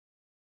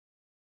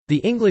The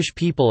English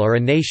people are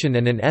a nation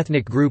and an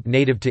ethnic group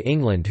native to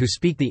England who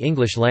speak the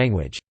English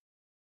language.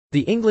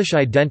 The English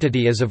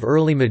identity is of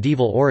early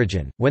medieval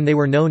origin, when they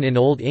were known in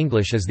Old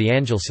English as the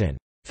Angelson,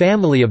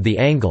 family of the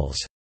Angles.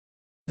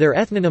 Their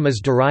ethnonym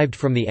is derived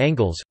from the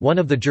Angles, one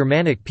of the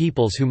Germanic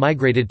peoples who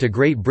migrated to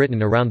Great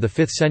Britain around the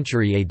 5th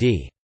century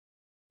AD.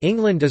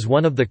 England is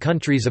one of the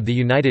countries of the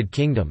United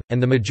Kingdom, and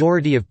the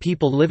majority of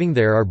people living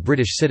there are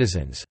British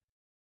citizens.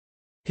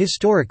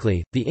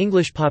 Historically, the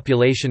English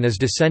population is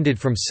descended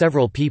from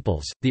several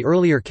peoples, the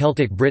earlier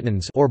Celtic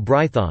Britons or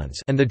Brythons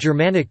and the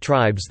Germanic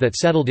tribes that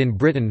settled in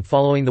Britain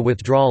following the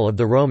withdrawal of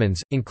the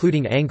Romans,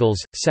 including Angles,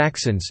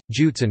 Saxons,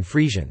 Jutes and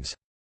Frisians.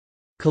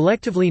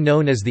 Collectively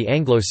known as the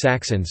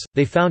Anglo-Saxons,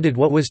 they founded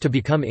what was to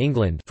become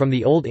England from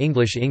the Old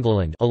English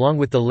England along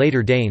with the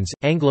later Danes,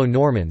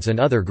 Anglo-Normans and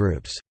other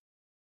groups.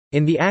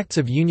 In the Acts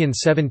of Union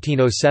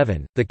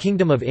 1707, the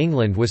Kingdom of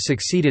England was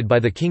succeeded by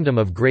the Kingdom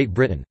of Great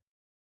Britain.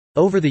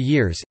 Over the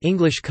years,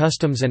 English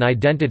customs and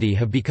identity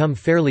have become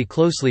fairly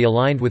closely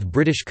aligned with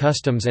British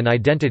customs and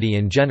identity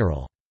in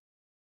general.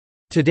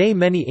 Today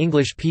many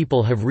English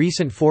people have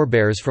recent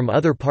forebears from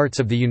other parts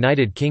of the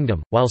United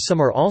Kingdom, while some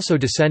are also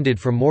descended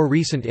from more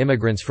recent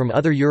immigrants from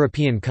other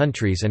European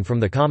countries and from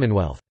the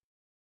Commonwealth.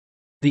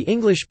 The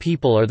English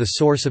people are the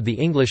source of the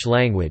English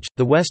language,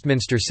 the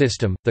Westminster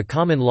system, the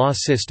common law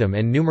system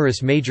and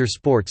numerous major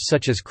sports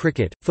such as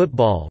cricket,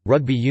 football,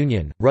 rugby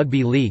union,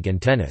 rugby league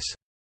and tennis.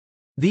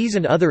 These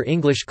and other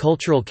English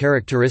cultural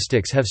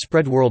characteristics have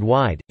spread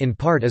worldwide, in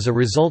part as a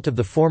result of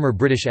the former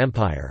British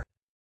Empire.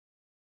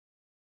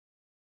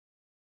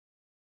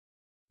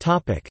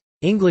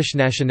 English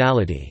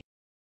nationality.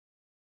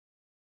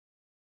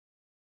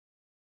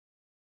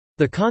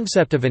 The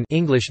concept of an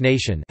English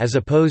nation as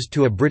opposed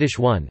to a British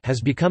one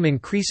has become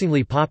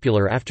increasingly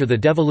popular after the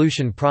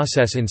devolution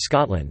process in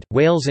Scotland,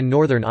 Wales and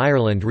Northern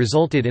Ireland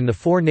resulted in the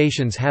four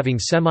nations having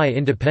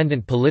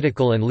semi-independent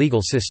political and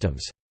legal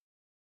systems.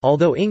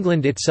 Although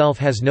England itself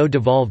has no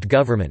devolved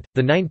government,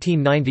 the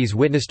 1990s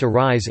witnessed a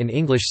rise in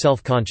English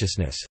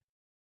self-consciousness.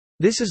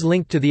 This is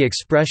linked to the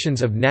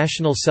expressions of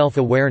national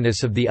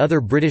self-awareness of the other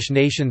British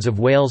nations of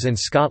Wales and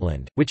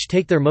Scotland, which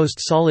take their most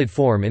solid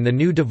form in the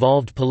new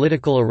devolved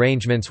political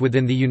arrangements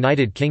within the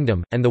United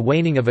Kingdom, and the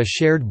waning of a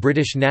shared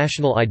British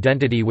national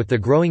identity with the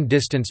growing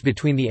distance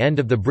between the end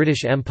of the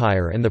British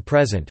Empire and the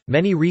present.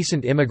 Many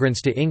recent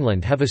immigrants to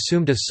England have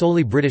assumed a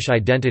solely British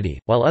identity,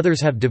 while others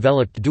have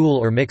developed dual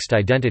or mixed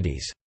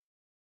identities.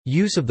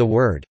 Use of the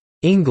word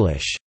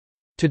English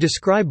to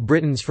describe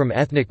Britons from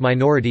ethnic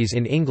minorities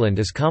in England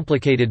is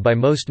complicated by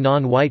most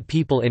non-white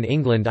people in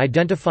England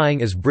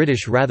identifying as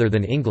British rather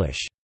than English.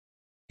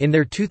 In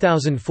their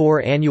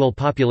 2004 annual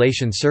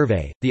population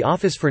survey, the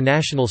Office for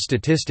National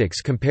Statistics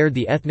compared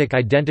the ethnic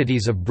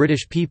identities of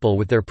British people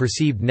with their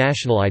perceived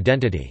national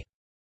identity.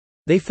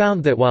 They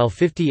found that while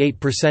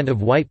 58%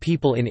 of white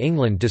people in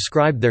England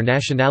described their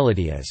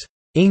nationality as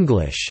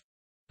English,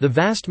 the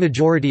vast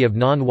majority of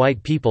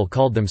non-white people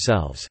called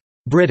themselves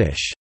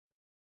British.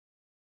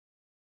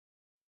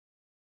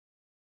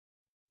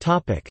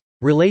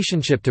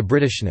 Relationship to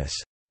Britishness.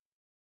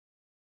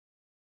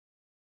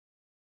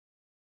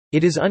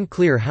 It is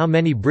unclear how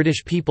many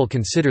British people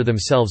consider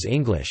themselves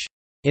English.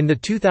 In the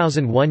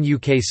 2001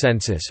 UK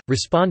census,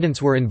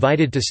 respondents were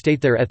invited to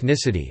state their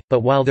ethnicity,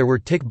 but while there were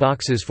tick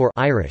boxes for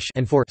Irish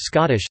and for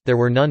Scottish, there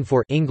were none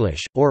for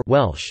English or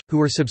Welsh, who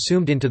were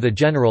subsumed into the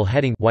general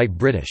heading White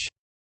British.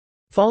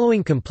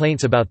 Following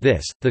complaints about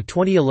this, the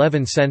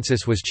 2011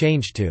 census was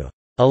changed to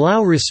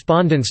allow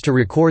respondents to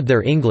record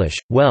their English,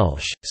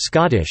 Welsh,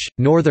 Scottish,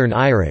 Northern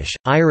Irish,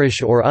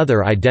 Irish or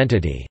other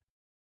identity.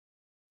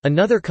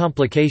 Another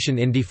complication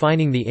in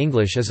defining the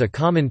English is a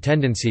common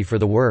tendency for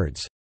the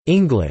words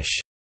English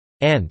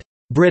and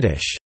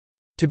British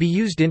to be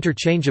used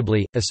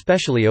interchangeably,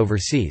 especially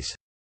overseas.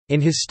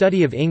 In his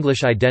study of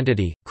English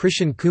identity,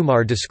 Krishan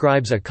Kumar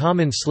describes a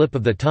common slip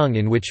of the tongue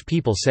in which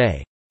people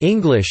say,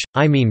 English,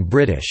 I mean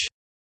British.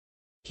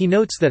 He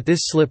notes that this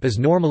slip is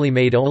normally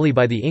made only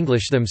by the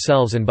English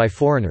themselves and by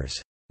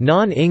foreigners.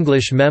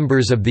 Non-English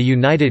members of the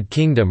United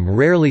Kingdom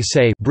rarely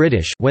say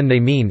British when they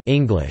mean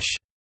English.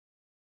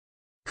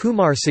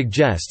 Kumar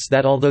suggests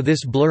that although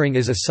this blurring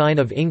is a sign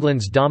of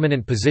England's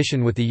dominant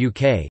position with the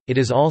UK, it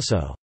is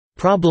also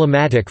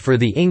problematic for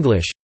the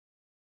English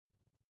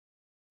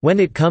when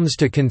it comes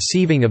to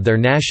conceiving of their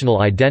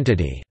national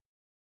identity.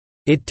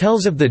 It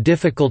tells of the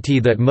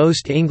difficulty that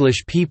most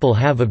English people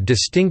have of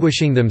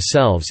distinguishing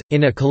themselves,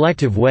 in a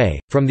collective way,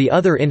 from the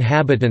other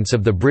inhabitants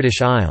of the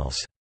British Isles."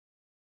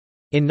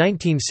 In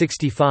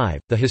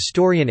 1965, the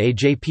historian A.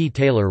 J. P.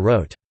 Taylor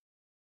wrote,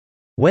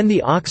 "When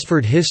the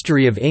Oxford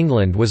History of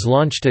England was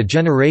launched a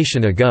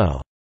generation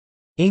ago,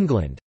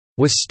 England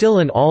was still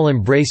an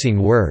all-embracing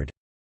word.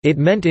 It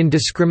meant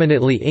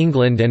indiscriminately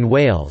England and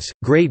Wales,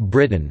 Great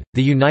Britain,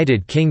 the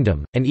United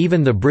Kingdom, and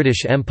even the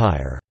British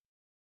Empire.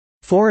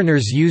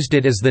 Foreigners used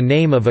it as the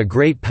name of a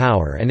great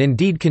power and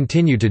indeed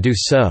continue to do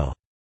so.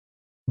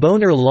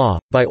 Bonar Law,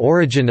 by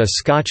origin a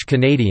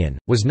Scotch-Canadian,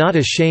 was not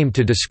ashamed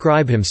to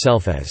describe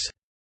himself as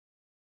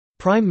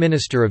Prime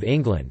Minister of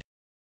England.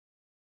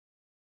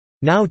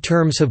 Now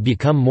terms have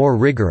become more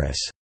rigorous.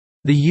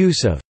 The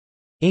use of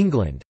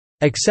England,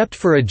 except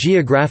for a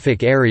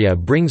geographic area,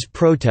 brings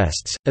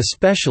protests,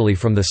 especially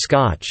from the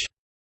Scotch.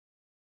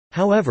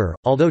 However,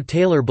 although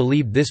Taylor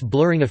believed this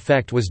blurring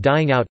effect was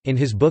dying out, in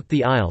his book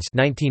The Isles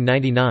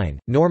 1999,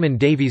 Norman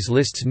Davies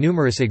lists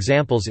numerous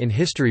examples in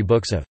history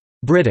books of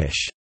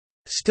British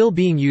still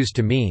being used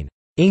to mean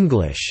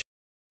English,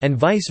 and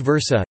vice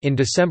versa. In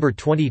December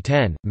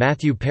 2010,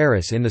 Matthew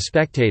Paris in The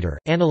Spectator,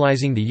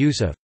 analysing the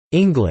use of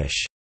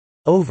English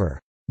over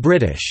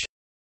British,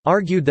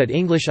 argued that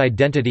English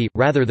identity,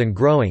 rather than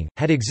growing,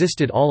 had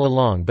existed all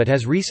along but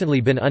has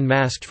recently been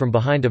unmasked from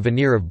behind a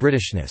veneer of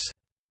Britishness.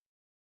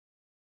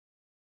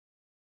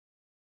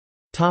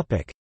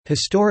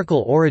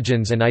 Historical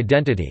origins and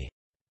identity.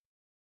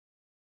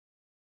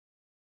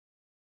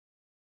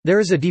 There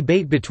is a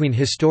debate between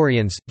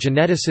historians,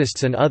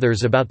 geneticists and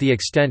others about the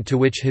extent to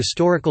which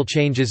historical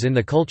changes in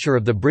the culture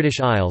of the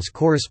British Isles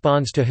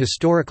corresponds to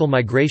historical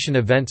migration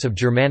events of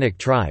Germanic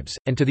tribes,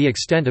 and to the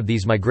extent of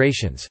these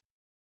migrations.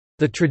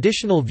 The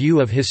traditional view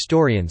of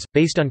historians,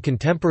 based on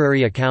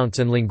contemporary accounts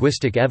and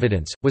linguistic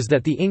evidence, was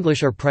that the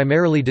English are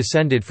primarily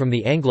descended from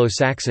the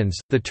Anglo-Saxons,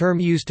 the term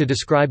used to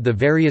describe the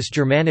various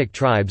Germanic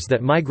tribes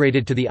that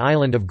migrated to the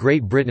island of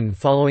Great Britain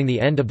following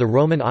the end of the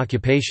Roman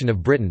occupation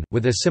of Britain,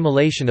 with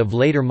assimilation of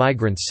later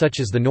migrants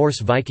such as the Norse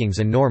Vikings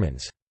and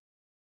Normans.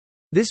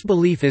 This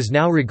belief is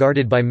now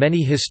regarded by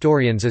many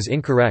historians as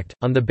incorrect,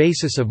 on the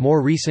basis of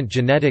more recent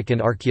genetic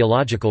and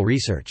archaeological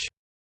research.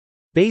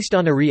 Based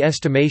on a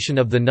re-estimation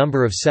of the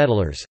number of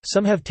settlers,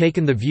 some have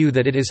taken the view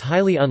that it is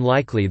highly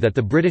unlikely that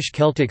the British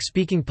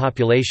Celtic-speaking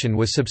population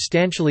was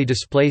substantially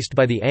displaced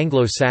by the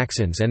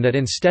Anglo-Saxons and that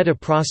instead a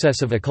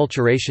process of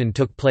acculturation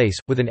took place,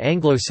 with an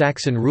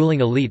Anglo-Saxon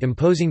ruling elite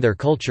imposing their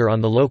culture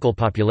on the local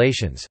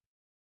populations.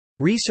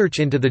 Research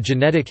into the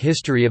genetic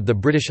history of the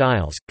British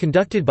Isles,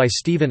 conducted by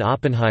Stephen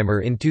Oppenheimer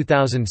in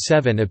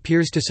 2007,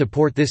 appears to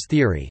support this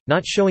theory,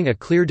 not showing a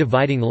clear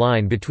dividing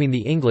line between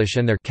the English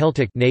and their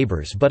Celtic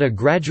neighbours but a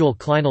gradual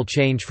clinal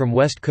change from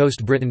West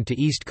Coast Britain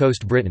to East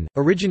Coast Britain,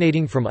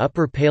 originating from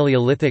Upper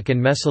Paleolithic and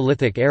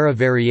Mesolithic era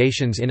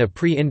variations in a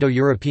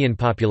pre-Indo-European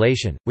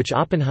population, which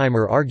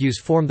Oppenheimer argues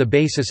form the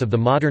basis of the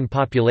modern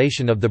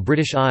population of the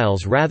British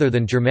Isles rather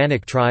than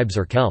Germanic tribes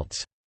or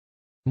Celts.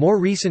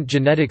 More recent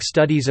genetic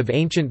studies of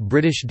ancient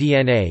British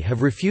DNA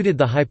have refuted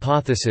the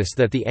hypothesis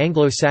that the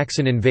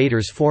Anglo-Saxon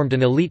invaders formed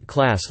an elite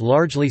class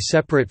largely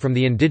separate from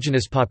the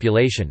indigenous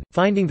population,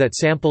 finding that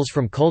samples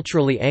from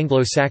culturally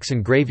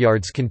Anglo-Saxon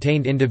graveyards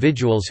contained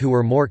individuals who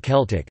were more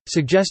Celtic,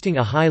 suggesting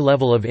a high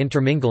level of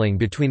intermingling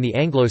between the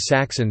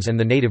Anglo-Saxons and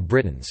the native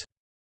Britons.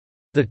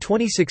 The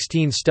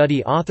 2016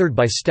 study authored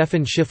by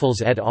Stefan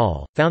Schiffels et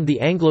al. Found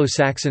the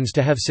Anglo-Saxons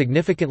to have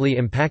significantly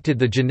impacted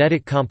the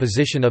genetic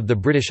composition of the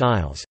British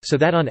Isles, so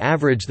that on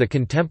average the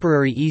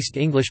contemporary East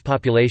English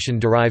population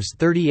derives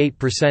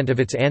 38% of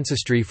its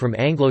ancestry from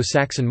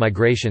Anglo-Saxon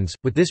migrations,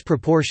 with this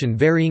proportion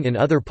varying in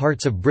other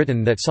parts of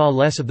Britain that saw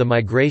less of the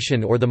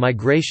migration or the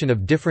migration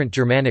of different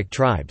Germanic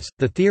tribes.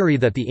 The theory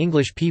that the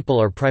English people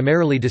are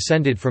primarily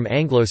descended from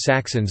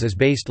Anglo-Saxons is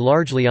based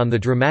largely on the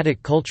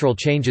dramatic cultural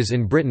changes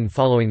in Britain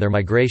following their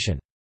migration.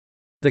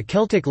 The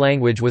Celtic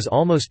language was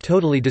almost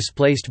totally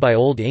displaced by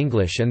Old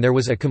English and there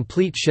was a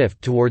complete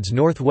shift towards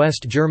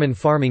Northwest German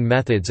farming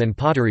methods and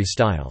pottery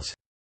styles.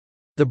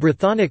 The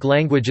Brythonic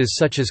languages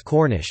such as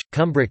Cornish,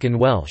 Cumbric and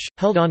Welsh,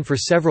 held on for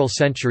several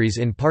centuries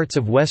in parts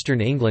of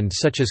western England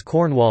such as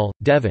Cornwall,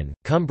 Devon,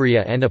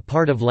 Cumbria and a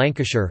part of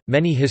Lancashire.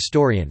 Many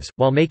historians,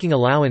 while making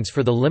allowance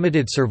for the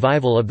limited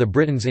survival of the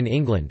Britons in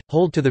England,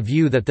 hold to the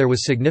view that there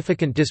was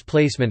significant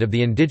displacement of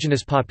the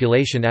indigenous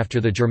population after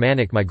the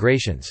Germanic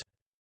migrations.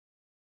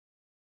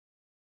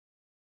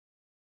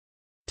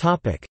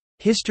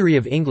 History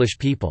of English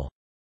people.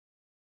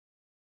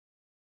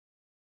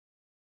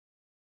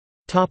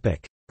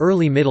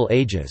 Early Middle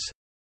Ages.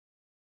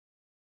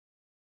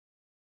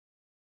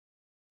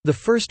 The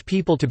first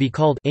people to be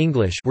called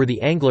English were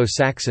the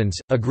Anglo-Saxons,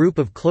 a group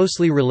of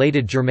closely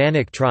related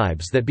Germanic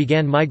tribes that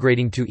began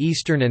migrating to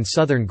eastern and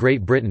southern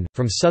Great Britain,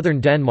 from southern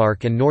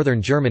Denmark and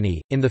northern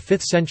Germany, in the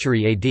 5th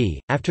century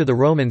AD, after the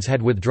Romans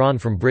had withdrawn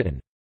from Britain.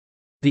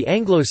 The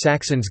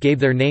Anglo-Saxons gave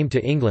their name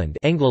to England,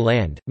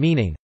 Angloland,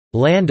 meaning,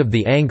 "land of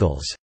the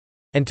Angles",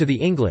 and to the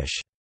English.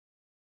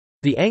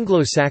 The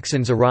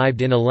Anglo-Saxons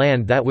arrived in a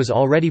land that was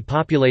already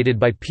populated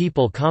by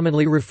people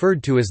commonly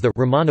referred to as the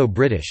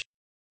Romano-British,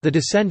 the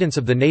descendants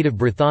of the native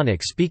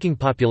Brythonic-speaking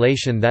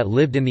population that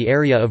lived in the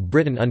area of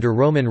Britain under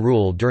Roman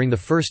rule during the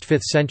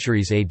 1st–5th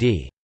centuries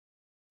AD.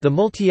 The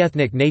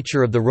multi-ethnic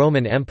nature of the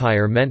Roman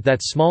Empire meant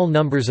that small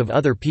numbers of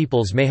other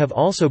peoples may have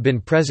also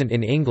been present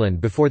in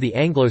England before the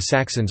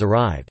Anglo-Saxons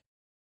arrived.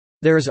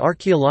 There is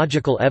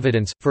archaeological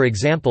evidence, for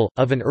example,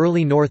 of an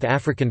early North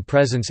African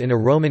presence in a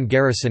Roman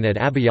garrison at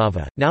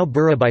Abuyava, now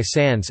Bura by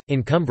Sands,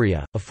 in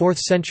Cumbria. A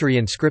 4th-century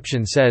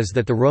inscription says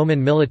that the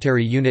Roman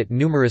military unit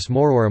Numerus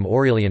Mororum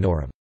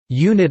Aurelianorum,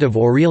 unit of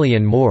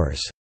Aurelian Moors,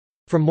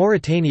 from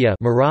Mauritania,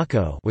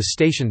 Morocco, was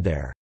stationed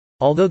there.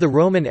 Although the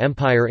Roman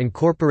Empire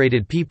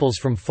incorporated peoples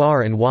from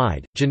far and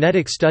wide,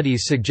 genetic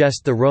studies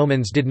suggest the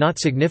Romans did not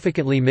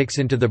significantly mix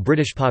into the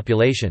British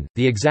population.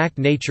 The exact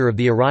nature of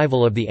the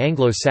arrival of the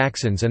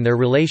Anglo-Saxons and their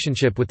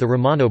relationship with the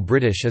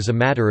Romano-British is a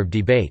matter of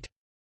debate.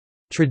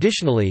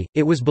 Traditionally,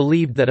 it was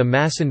believed that a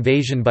mass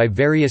invasion by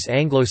various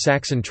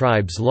Anglo-Saxon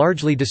tribes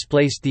largely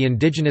displaced the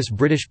indigenous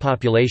British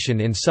population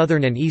in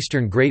southern and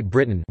eastern Great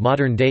Britain,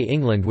 modern-day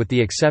England with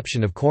the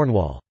exception of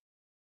Cornwall.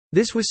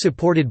 This was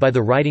supported by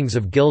the writings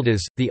of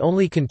Gildas, the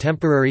only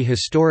contemporary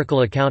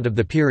historical account of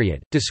the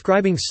period,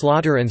 describing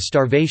slaughter and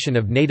starvation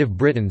of native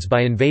Britons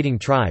by invading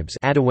tribes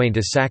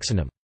Adawantus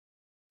Saxonum.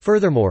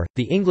 Furthermore,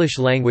 the English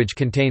language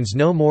contains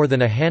no more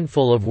than a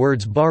handful of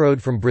words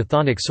borrowed from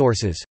Brythonic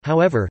sources.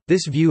 However,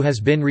 this view has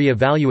been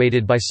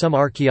re-evaluated by some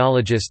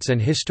archaeologists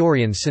and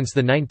historians since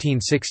the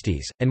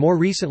 1960s, and more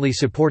recently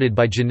supported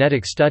by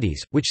genetic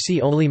studies, which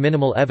see only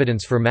minimal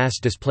evidence for mass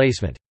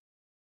displacement.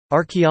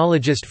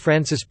 Archaeologist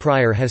Francis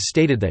Pryor has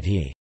stated that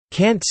he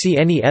can't see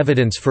any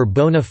evidence for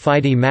bona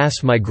fide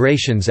mass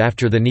migrations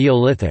after the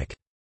Neolithic.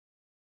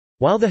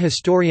 While the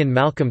historian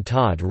Malcolm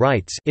Todd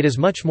writes, it is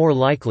much more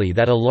likely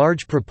that a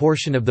large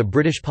proportion of the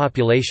British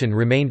population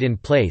remained in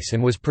place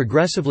and was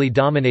progressively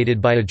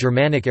dominated by a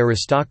Germanic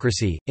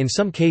aristocracy, in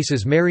some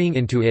cases marrying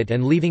into it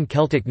and leaving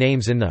Celtic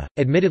names in the,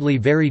 admittedly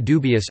very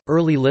dubious,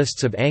 early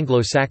lists of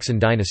Anglo-Saxon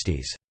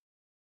dynasties.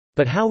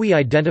 But how we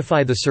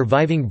identify the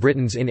surviving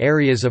Britons in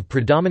areas of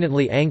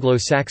predominantly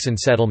Anglo-Saxon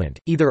settlement,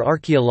 either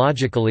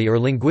archaeologically or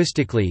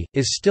linguistically,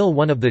 is still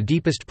one of the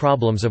deepest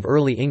problems of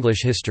early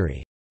English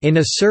history. In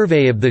a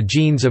survey of the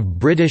genes of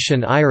British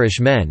and Irish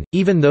men,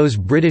 even those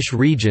British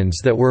regions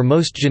that were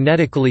most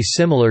genetically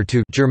similar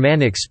to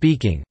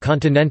Germanic-speaking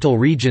continental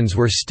regions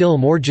were still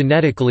more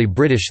genetically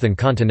British than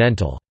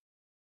continental.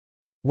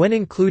 When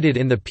included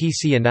in the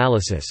PC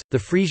analysis, the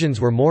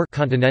Frisians were more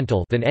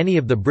continental than any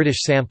of the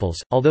British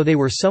samples, although they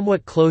were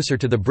somewhat closer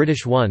to the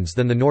British ones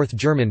than the North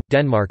German,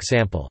 Denmark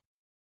sample.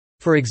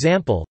 For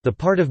example, the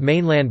part of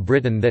mainland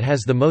Britain that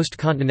has the most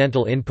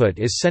continental input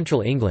is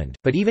central England,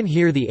 but even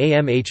here the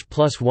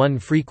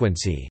AMH+1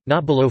 frequency,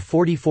 not below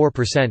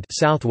 44%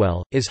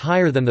 Southwell, is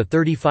higher than the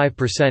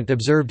 35%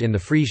 observed in the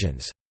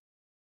Frisians.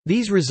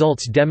 These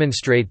results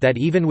demonstrate that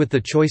even with the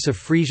choice of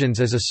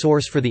Frisians as a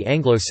source for the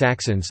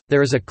Anglo-Saxons,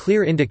 there is a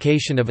clear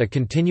indication of a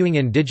continuing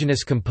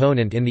indigenous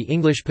component in the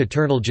English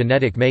paternal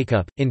genetic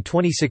makeup. In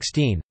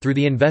 2016, through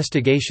the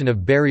investigation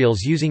of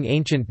burials using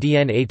ancient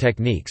DNA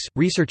techniques,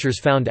 researchers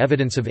found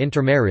evidence of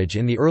intermarriage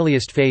in the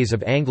earliest phase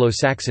of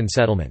Anglo-Saxon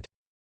settlement.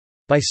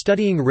 By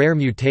studying rare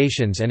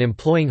mutations and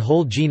employing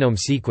whole genome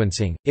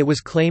sequencing, it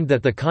was claimed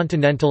that the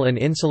continental and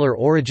insular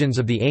origins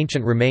of the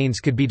ancient remains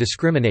could be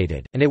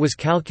discriminated, and it was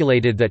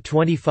calculated that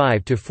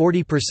 25 to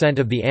 40%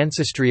 of the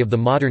ancestry of the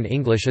modern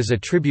English is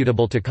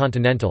attributable to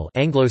continental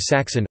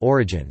Anglo-Saxon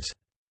origins.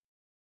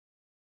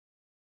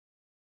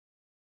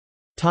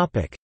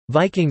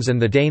 Vikings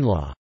and the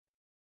Danelaw.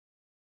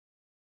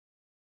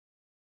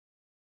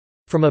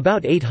 From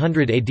about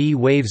 800 AD,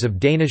 waves of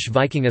Danish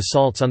Viking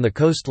assaults on the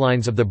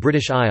coastlines of the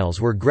British Isles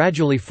were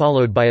gradually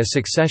followed by a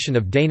succession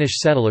of Danish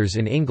settlers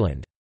in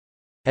England.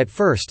 At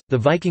first, the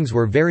Vikings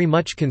were very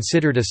much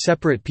considered a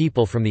separate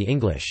people from the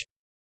English.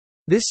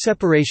 This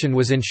separation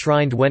was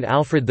enshrined when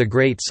Alfred the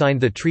Great signed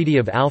the Treaty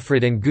of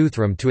Alfred and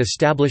Guthrum to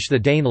establish the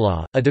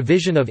Danelaw, a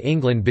division of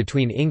England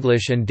between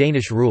English and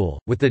Danish rule,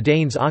 with the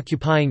Danes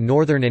occupying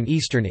northern and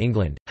eastern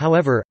England.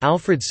 However,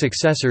 Alfred's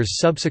successors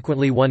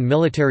subsequently won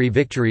military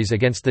victories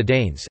against the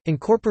Danes,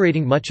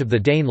 incorporating much of the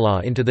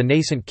Danelaw into the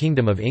nascent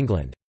Kingdom of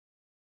England.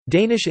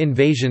 Danish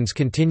invasions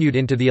continued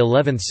into the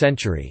 11th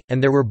century,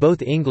 and there were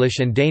both English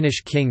and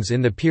Danish kings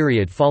in the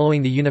period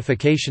following the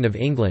unification of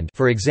England.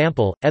 For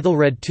example,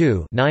 Ethelred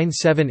II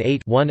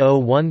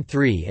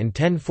 (978–1013) and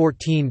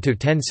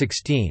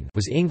 1014–1016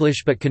 was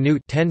English, but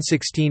Canute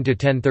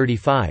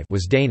 (1016–1035)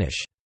 was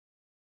Danish.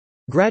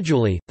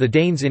 Gradually, the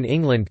Danes in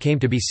England came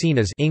to be seen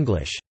as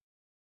English.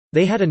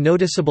 They had a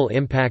noticeable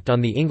impact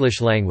on the English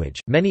language.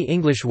 Many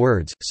English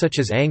words, such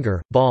as anger,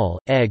 ball,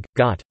 egg,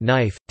 got,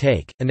 knife,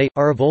 take, and they,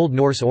 are of Old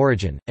Norse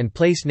origin, and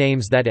place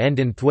names that end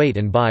in thwaite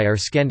and by are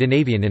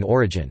Scandinavian in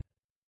origin.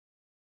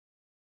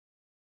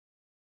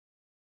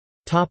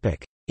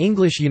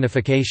 English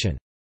unification.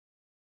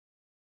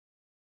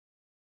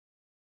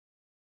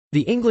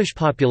 The English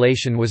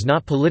population was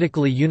not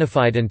politically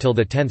unified until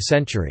the 10th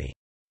century.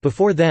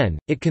 Before then,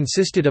 it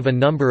consisted of a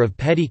number of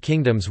petty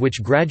kingdoms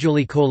which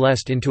gradually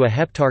coalesced into a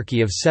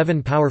heptarchy of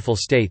 7 powerful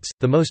states,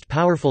 the most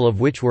powerful of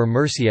which were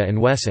Mercia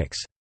and Wessex.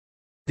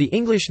 The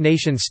English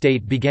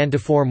nation-state began to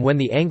form when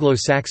the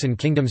Anglo-Saxon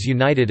kingdoms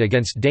united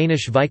against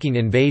Danish Viking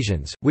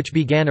invasions, which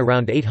began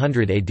around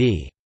 800 AD.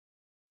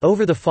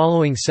 Over the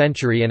following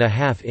century and a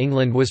half,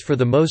 England was for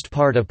the most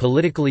part a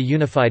politically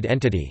unified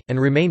entity, and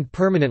remained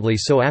permanently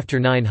so after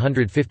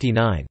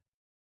 959.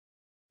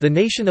 The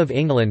nation of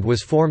England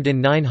was formed in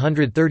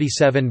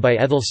 937 by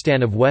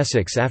Æthelstan of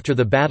Wessex after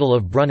the Battle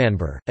of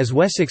Brunanburh, as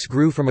Wessex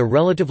grew from a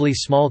relatively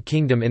small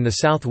kingdom in the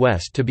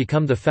southwest to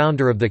become the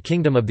founder of the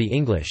Kingdom of the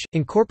English,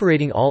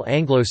 incorporating all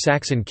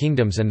Anglo-Saxon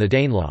kingdoms and the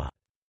Danelaw.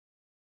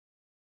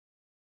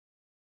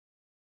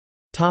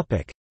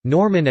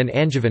 Norman and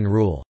Angevin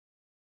rule.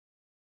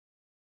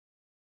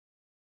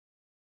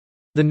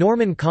 The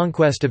Norman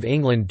conquest of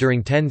England during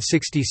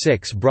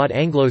 1066 brought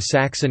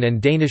Anglo-Saxon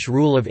and Danish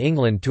rule of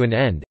England to an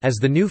end, as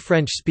the new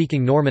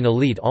French-speaking Norman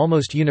elite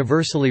almost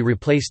universally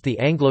replaced the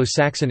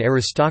Anglo-Saxon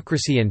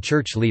aristocracy and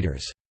church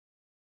leaders.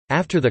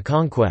 After the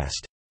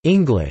conquest,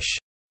 English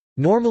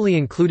normally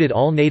included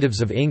all natives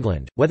of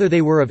England, whether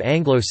they were of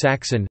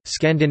Anglo-Saxon,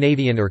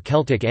 Scandinavian or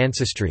Celtic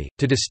ancestry,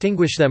 to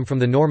distinguish them from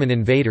the Norman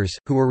invaders,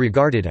 who were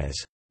regarded as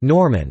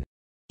Norman,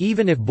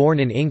 even if born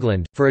in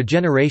England, for a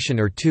generation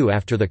or two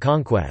after the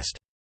conquest.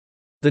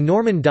 The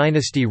Norman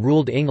dynasty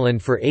ruled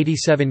England for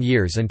 87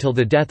 years until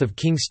the death of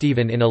King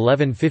Stephen in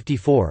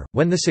 1154,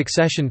 when the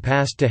succession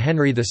passed to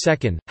Henry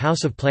II,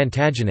 House of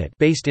Plantagenet,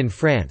 based in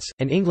France,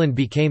 and England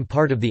became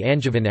part of the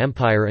Angevin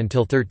Empire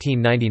until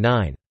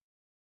 1399.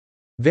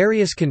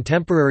 Various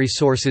contemporary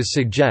sources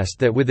suggest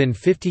that within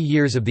 50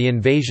 years of the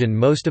invasion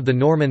most of the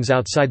Normans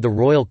outside the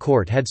royal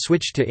court had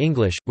switched to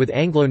English, with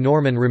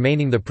Anglo-Norman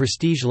remaining the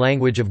prestige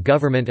language of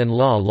government and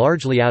law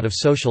largely out of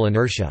social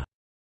inertia.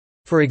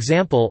 For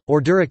example,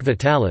 Orderic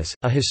Vitalis,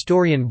 a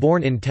historian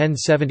born in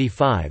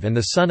 1075 and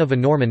the son of a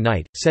Norman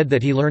knight, said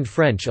that he learned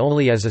French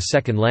only as a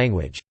second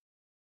language.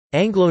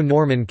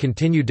 Anglo-Norman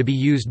continued to be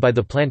used by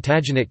the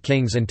Plantagenet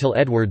kings until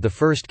Edward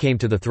I came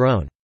to the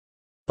throne.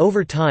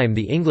 Over time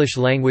the English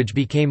language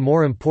became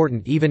more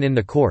important even in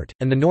the court,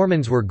 and the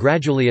Normans were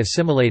gradually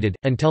assimilated,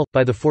 until,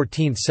 by the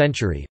 14th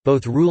century,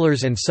 both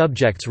rulers and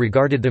subjects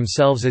regarded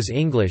themselves as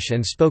English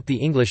and spoke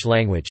the English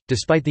language.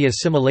 Despite the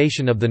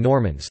assimilation of the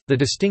Normans, the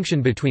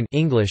distinction between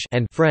English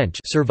and French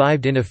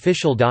survived in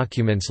official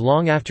documents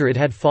long after it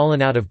had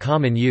fallen out of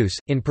common use,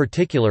 in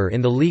particular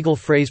in the legal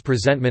phrase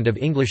presentment of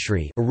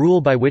Englishry, a rule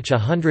by which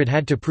 100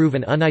 had to prove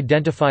an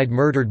unidentified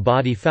murdered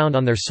body found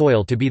on their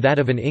soil to be that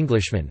of an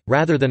Englishman,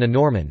 rather than a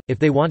Norman, if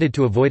they wanted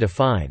to avoid a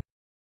fine.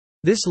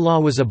 This law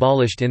was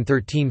abolished in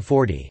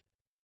 1340.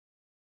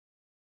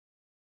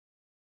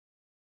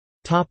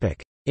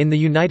 In the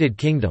United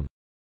Kingdom.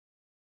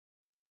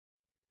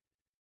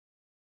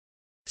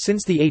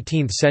 Since the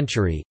 18th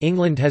century,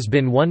 England has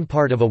been one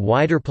part of a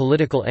wider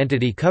political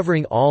entity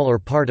covering all or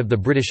part of the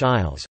British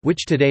Isles,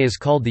 which today is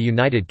called the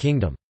United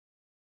Kingdom.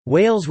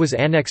 Wales was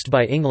annexed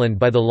by England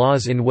by the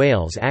Laws in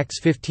Wales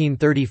Acts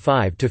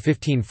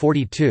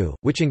 1535–1542,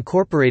 which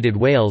incorporated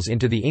Wales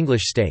into the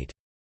English state.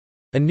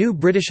 A new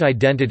British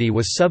identity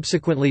was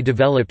subsequently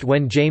developed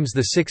when James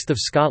VI of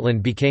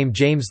Scotland became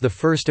James I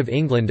of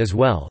England as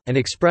well, and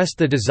expressed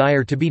the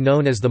desire to be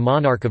known as the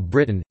Monarch of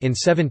Britain. In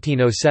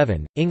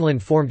 1707,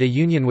 England formed a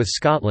union with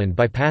Scotland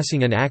by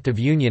passing an Act of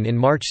Union in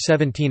March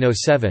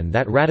 1707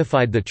 that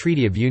ratified the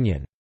Treaty of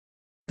Union.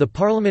 The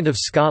Parliament of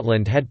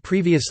Scotland had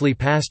previously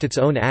passed its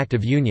own Act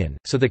of Union,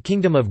 so the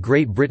Kingdom of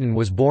Great Britain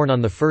was born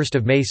on 1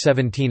 May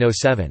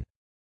 1707.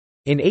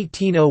 In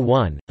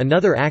 1801,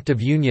 another Act of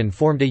Union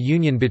formed a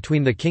union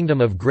between the Kingdom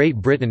of Great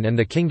Britain and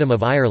the Kingdom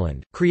of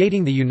Ireland,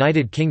 creating the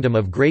United Kingdom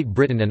of Great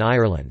Britain and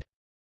Ireland.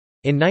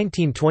 In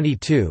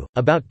 1922,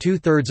 about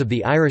two-thirds of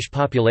the Irish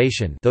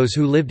population, those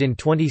who lived in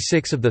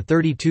 26 of the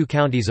 32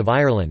 counties of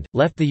Ireland,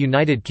 left the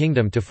United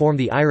Kingdom to form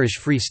the Irish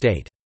Free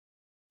State.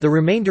 The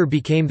remainder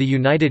became the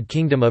United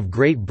Kingdom of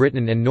Great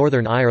Britain and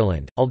Northern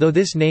Ireland, although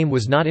this name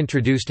was not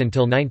introduced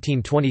until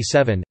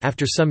 1927,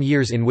 after some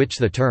years in which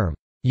the term,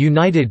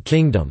 "'United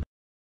Kingdom'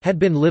 had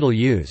been little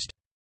used.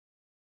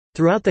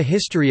 Throughout the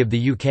history of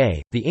the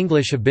UK, the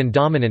English have been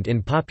dominant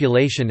in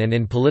population and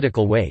in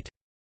political weight.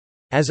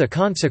 As a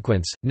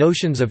consequence,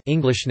 notions of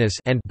 «Englishness»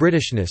 and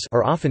 «Britishness»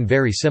 are often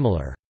very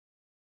similar.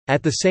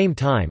 At the same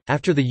time,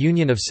 after the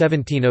Union of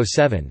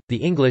 1707, the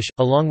English,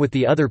 along with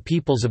the other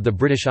peoples of the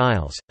British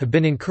Isles, have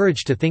been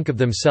encouraged to think of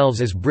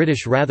themselves as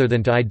British rather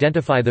than to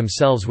identify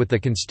themselves with the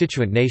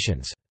constituent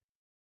nations.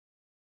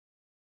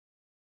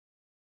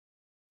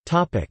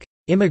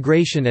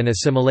 Immigration and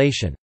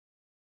assimilation.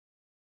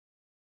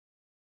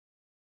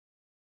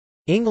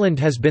 England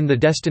has been the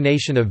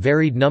destination of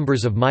varied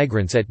numbers of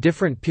migrants at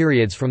different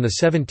periods from the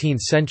 17th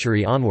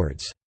century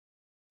onwards.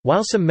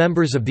 While some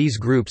members of these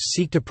groups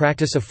seek to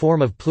practice a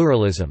form of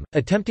pluralism,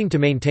 attempting to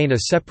maintain a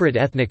separate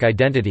ethnic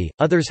identity,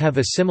 others have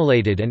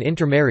assimilated and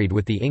intermarried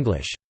with the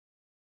English.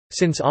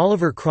 Since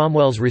Oliver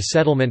Cromwell's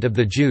resettlement of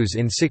the Jews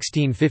in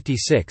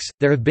 1656,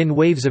 there have been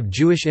waves of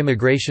Jewish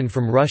immigration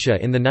from Russia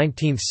in the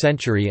 19th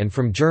century and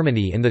from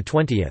Germany in the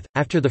 20th.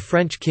 After the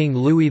French King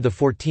Louis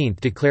XIV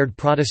declared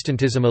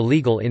Protestantism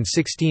illegal in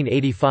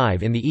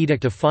 1685 in the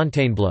Edict of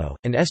Fontainebleau,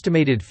 an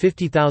estimated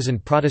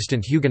 50,000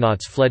 Protestant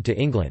Huguenots fled to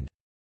England.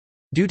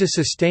 Due to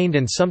sustained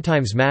and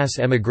sometimes mass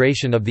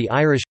emigration of the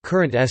Irish,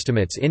 current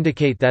estimates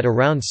indicate that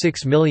around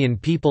 6 million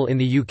people in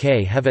the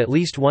UK have at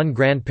least one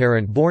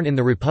grandparent born in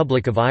the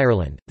Republic of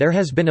Ireland. There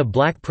has been a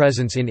black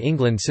presence in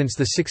England since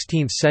the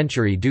 16th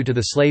century due to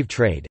the slave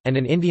trade, and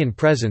an Indian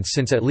presence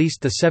since at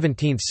least the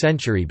 17th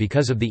century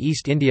because of the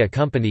East India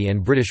Company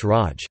and British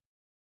Raj.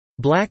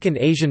 Black and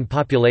Asian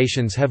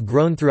populations have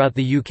grown throughout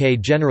the UK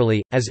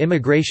generally, as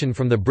immigration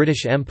from the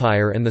British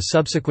Empire and the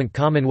subsequent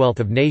Commonwealth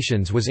of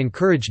Nations was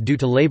encouraged due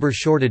to labour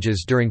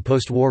shortages during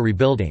post-war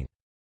rebuilding.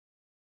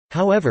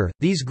 However,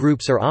 these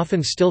groups are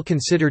often still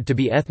considered to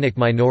be ethnic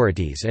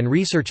minorities, and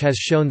research has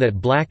shown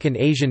that Black and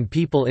Asian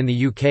people in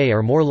the UK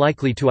are more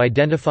likely to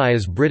identify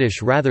as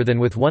British rather than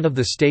with one of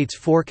the state's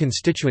 4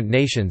 constituent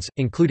nations,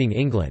 including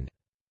England.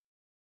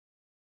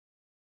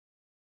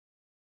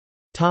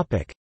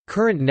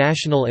 Current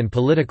national and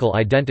political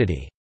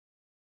identity.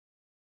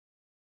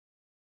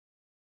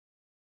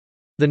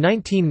 The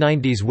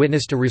 1990s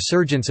witnessed a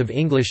resurgence of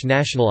English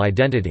national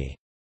identity.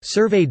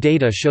 Survey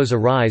data shows a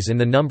rise in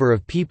the number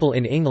of people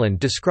in England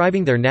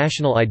describing their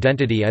national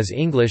identity as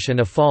English and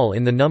a fall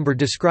in the number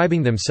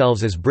describing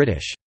themselves as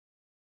British.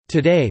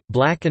 Today,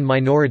 Black and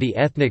minority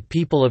ethnic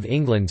people of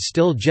England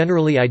still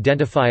generally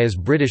identify as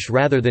British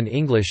rather than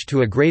English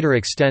to a greater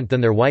extent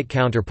than their white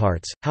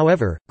counterparts.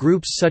 However,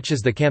 groups such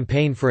as the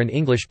Campaign for an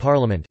English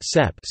Parliament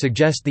 (CEP)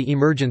 suggest the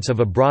emergence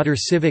of a broader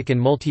civic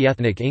and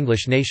multi-ethnic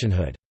English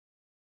nationhood.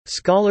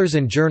 Scholars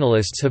and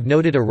journalists have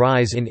noted a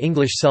rise in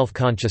English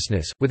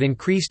self-consciousness, with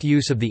increased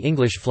use of the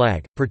English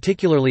flag,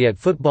 particularly at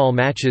football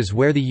matches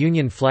where the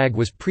Union flag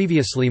was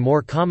previously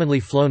more commonly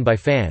flown by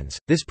fans.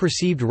 This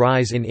perceived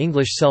rise in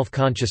English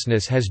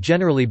self-consciousness has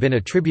generally been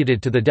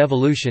attributed to the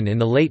devolution in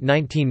the late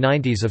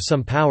 1990s of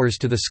some powers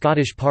to the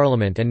Scottish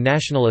Parliament and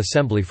National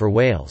Assembly for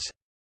Wales.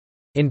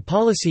 In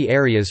policy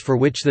areas for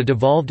which the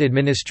devolved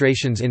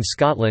administrations in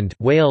Scotland,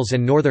 Wales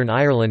and Northern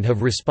Ireland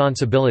have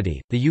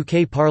responsibility, the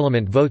UK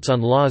Parliament votes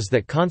on laws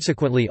that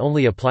consequently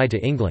only apply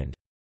to England.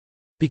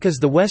 Because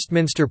the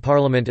Westminster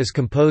Parliament is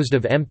composed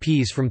of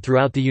MPs from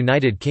throughout the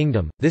United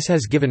Kingdom, this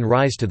has given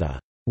rise to the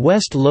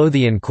West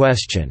Lothian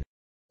question,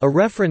 a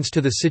reference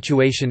to the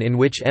situation in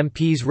which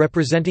MPs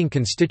representing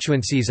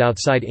constituencies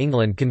outside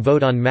England can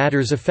vote on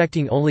matters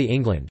affecting only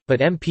England, but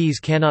MPs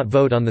cannot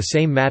vote on the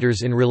same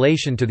matters in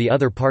relation to the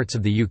other parts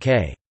of the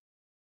UK.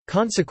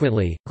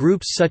 Consequently,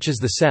 groups such as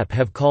the CEP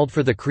have called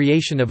for the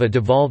creation of a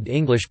devolved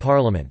English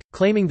Parliament,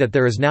 claiming that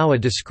there is now a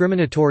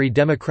discriminatory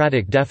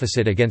democratic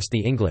deficit against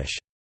the English.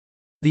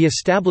 The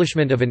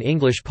establishment of an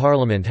English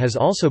Parliament has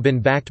also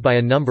been backed by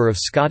a number of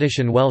Scottish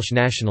and Welsh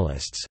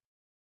nationalists.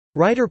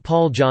 Writer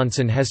Paul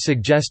Johnson has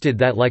suggested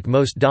that like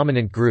most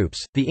dominant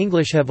groups, the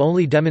English have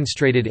only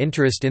demonstrated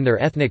interest in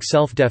their ethnic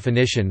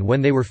self-definition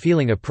when they were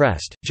feeling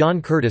oppressed.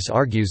 John Curtis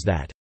argues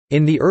that,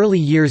 in the early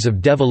years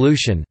of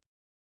devolution,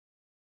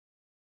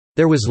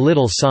 there was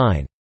little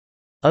sign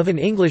of an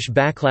English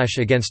backlash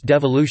against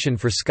devolution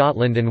for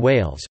Scotland and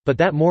Wales, but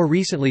that more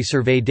recently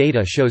survey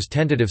data shows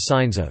tentative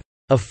signs of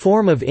a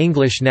form of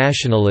English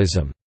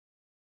nationalism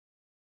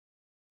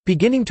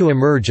beginning to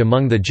emerge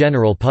among the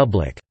general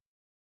public.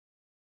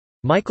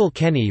 Michael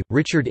Kenny,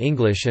 Richard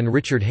English and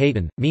Richard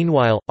Hayton,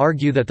 meanwhile,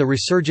 argue that the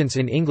resurgence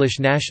in English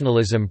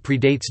nationalism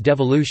predates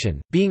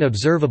devolution, being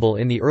observable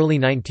in the early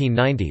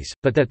 1990s,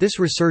 but that this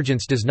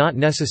resurgence does not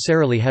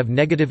necessarily have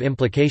negative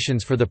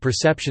implications for the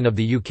perception of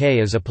the UK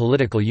as a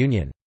political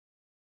union.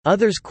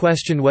 Others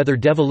question whether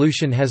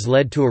devolution has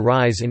led to a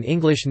rise in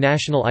English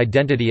national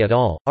identity at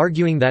all,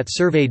 arguing that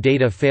survey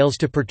data fails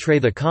to portray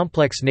the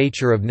complex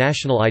nature of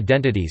national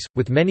identities,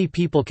 with many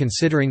people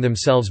considering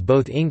themselves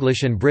both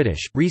English and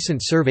British.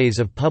 Recent surveys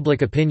of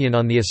public opinion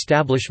on the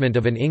establishment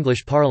of an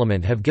English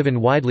Parliament have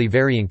given widely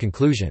varying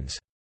conclusions.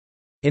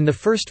 In the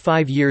first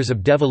 5 years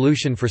of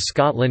devolution for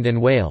Scotland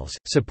and Wales,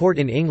 support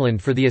in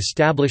England for the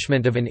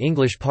establishment of an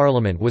English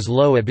Parliament was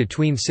low at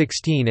between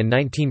 16 and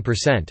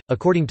 19%,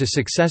 according to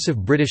successive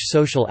British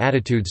social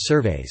attitudes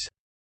surveys.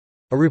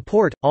 A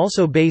report,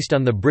 also based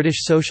on the British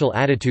Social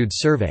Attitudes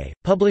Survey,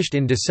 published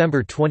in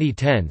December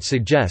 2010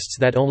 suggests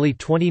that only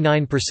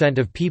 29%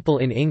 of people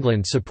in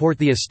England support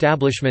the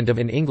establishment of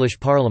an English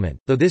Parliament,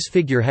 though this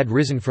figure had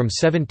risen from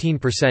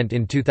 17%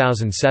 in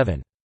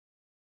 2007.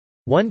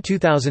 One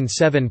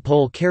 2007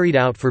 poll carried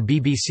out for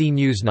BBC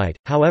Newsnight,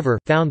 however,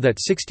 found that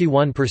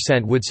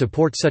 61% would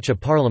support such a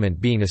parliament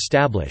being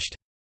established.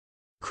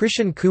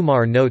 Krishan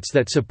Kumar notes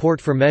that support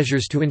for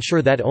measures to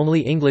ensure that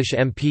only English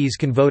MPs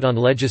can vote on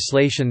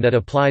legislation that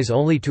applies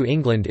only to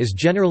England is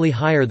generally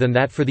higher than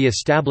that for the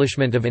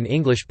establishment of an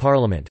English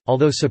Parliament,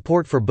 although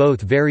support for both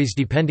varies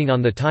depending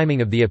on the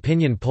timing of the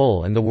opinion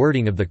poll and the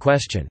wording of the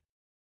question.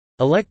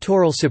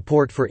 Electoral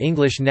support for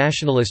English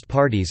nationalist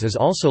parties is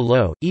also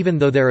low, even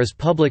though there is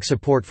public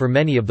support for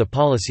many of the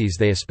policies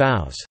they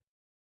espouse.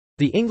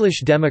 The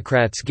English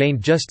Democrats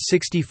gained just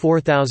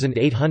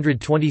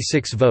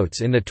 64,826 votes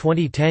in the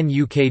 2010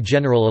 UK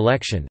general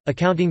election,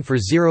 accounting for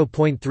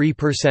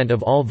 0.3%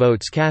 of all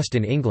votes cast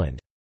in England.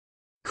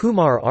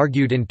 Kumar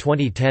argued in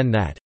 2010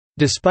 that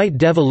despite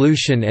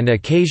devolution and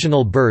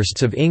occasional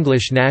bursts of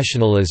English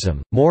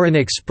nationalism, more an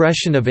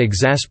expression of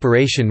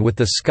exasperation with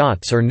the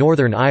Scots or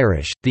Northern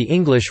Irish, the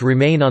English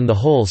remain on the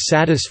whole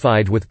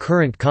satisfied with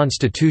current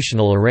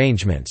constitutional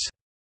arrangements.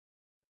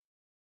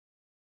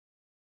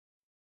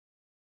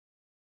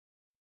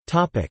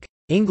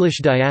 English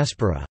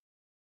diaspora.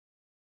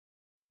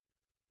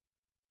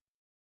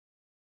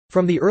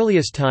 From the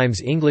earliest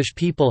times English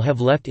people have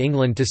left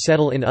England to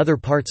settle in other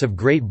parts of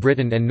Great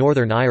Britain and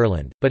Northern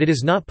Ireland, but it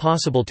is not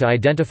possible to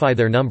identify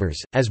their numbers,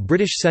 as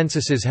British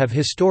censuses have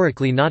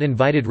historically not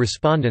invited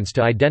respondents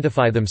to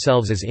identify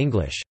themselves as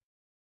English.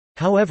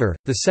 However,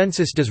 the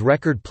census does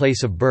record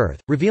place of birth,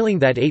 revealing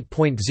that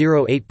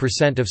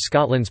 8.08% of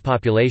Scotland's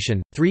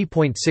population,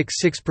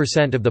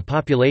 3.66% of the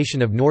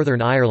population of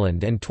Northern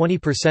Ireland and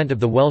 20% of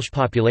the Welsh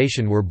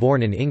population were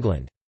born in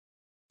England.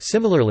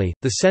 Similarly,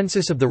 the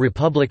census of the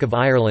Republic of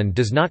Ireland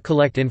does not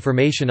collect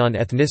information on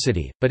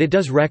ethnicity, but it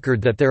does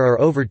record that there are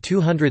over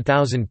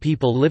 200,000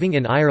 people living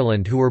in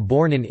Ireland who were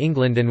born in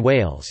England and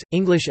Wales.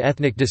 English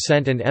ethnic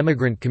descent and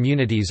emigrant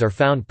communities are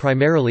found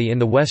primarily in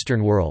the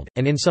Western world,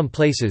 and in some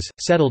places,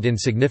 settled in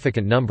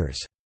significant numbers.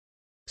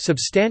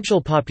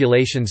 Substantial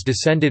populations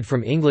descended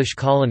from English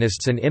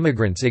colonists and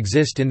immigrants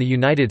exist in the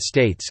United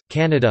States,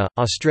 Canada,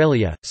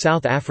 Australia,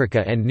 South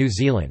Africa and New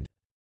Zealand.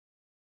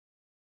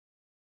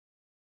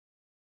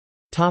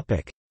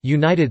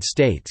 United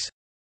States.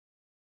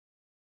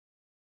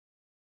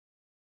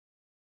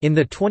 In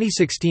the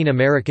 2016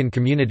 American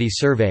Community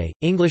Survey,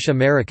 English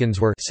Americans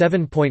were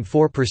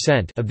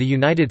 7.4% of the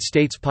United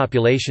States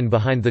population,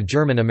 behind the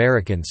German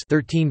Americans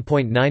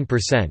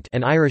 13.9%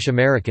 and Irish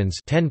Americans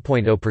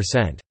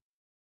 10.0%.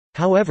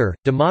 However,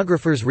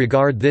 demographers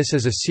regard this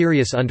as a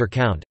serious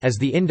undercount, as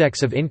the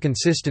index of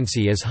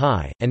inconsistency is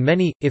high, and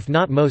many, if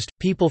not most,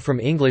 people from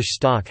English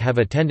stock have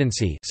a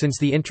tendency, since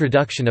the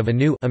introduction of a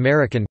new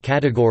American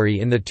category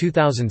in the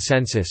 2000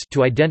 census,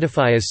 to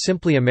identify as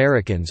simply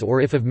Americans,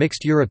 or if of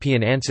mixed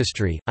European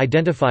ancestry,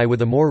 identify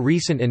with a more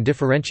recent and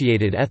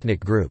differentiated ethnic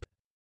group.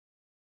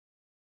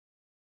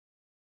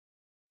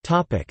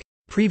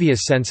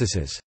 Previous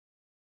censuses.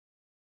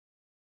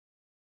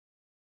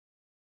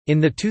 In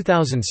the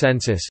 2000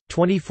 census,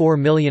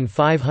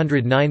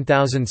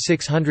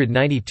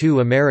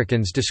 24,509,692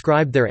 Americans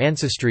described their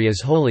ancestry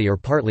as wholly or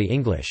partly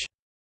English.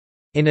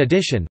 In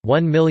addition,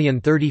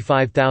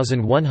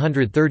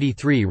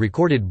 1,035,133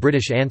 recorded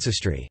British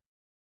ancestry.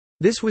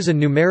 This was a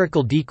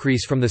numerical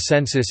decrease from the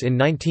census in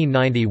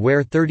 1990,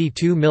 where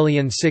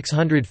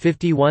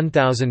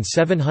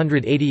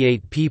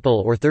 32,651,788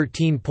 people, or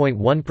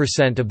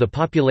 13.1% of the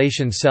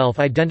population,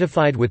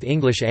 self-identified with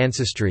English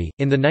ancestry.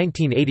 In the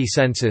 1980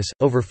 census,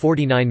 over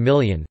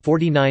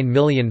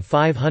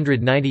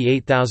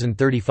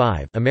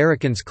 49,598,035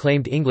 Americans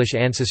claimed English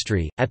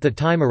ancestry, at the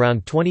time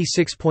around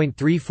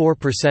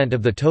 26.34%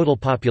 of the total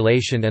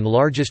population and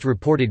largest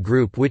reported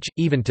group, which,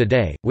 even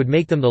today, would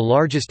make them the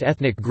largest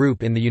ethnic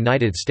group in the United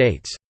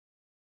States.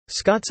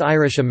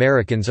 Scots-Irish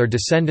Americans are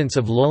descendants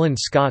of Lowland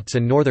Scots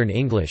and Northern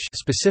English,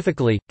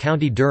 specifically,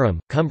 County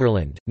Durham,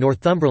 Cumberland,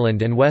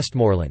 Northumberland and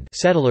Westmoreland,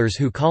 settlers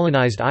who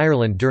colonised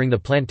Ireland during the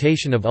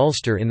plantation of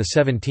Ulster in the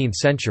 17th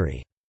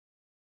century.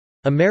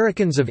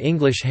 Americans of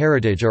English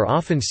heritage are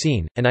often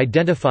seen, and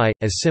identify,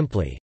 as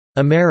simply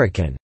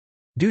American,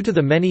 due to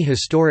the many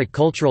historic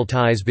cultural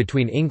ties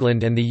between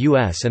England and the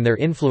US and their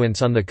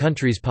influence on the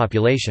country's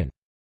population.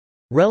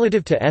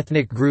 Relative to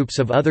ethnic groups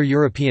of other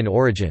European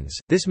origins,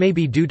 this may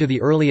be due to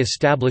the early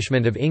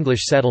establishment of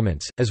English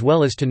settlements, as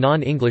well as to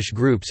non-English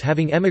groups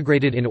having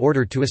emigrated in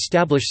order to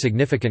establish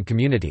significant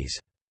communities.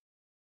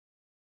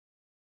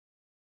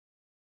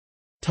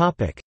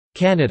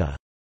 Canada.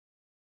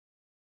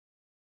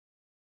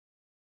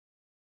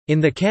 In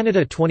the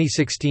Canada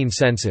 2016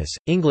 census,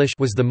 English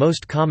was the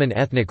most common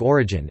ethnic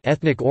origin.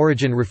 Ethnic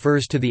origin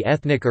refers to the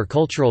ethnic or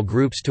cultural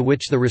groups to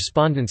which the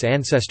respondents'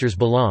 ancestors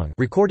belong,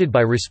 recorded by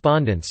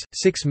respondents,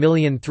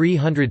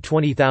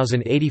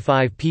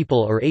 6,320,085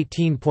 people, or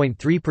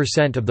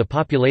 18.3% of the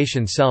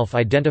population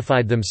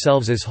self-identified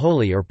themselves as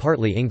wholly or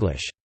partly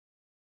English.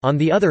 On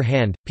the other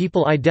hand,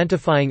 people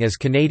identifying as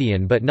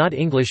Canadian but not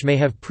English may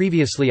have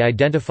previously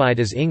identified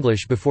as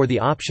English before the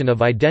option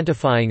of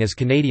identifying as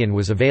Canadian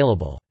was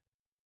available.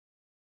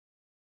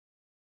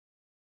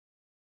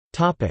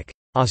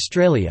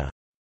 Australia.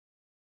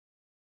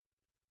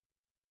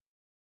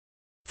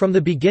 From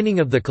the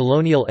beginning of the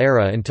colonial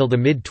era until the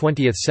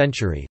mid-20th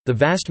century, the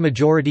vast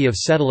majority of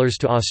settlers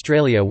to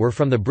Australia were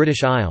from the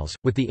British Isles,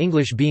 with the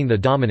English being the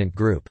dominant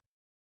group.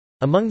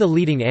 Among the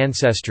leading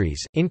ancestries,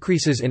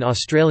 increases in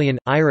Australian,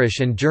 Irish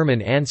and German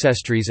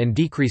ancestries and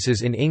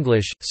decreases in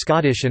English,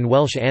 Scottish and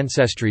Welsh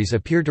ancestries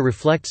appear to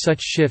reflect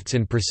such shifts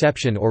in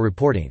perception or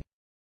reporting.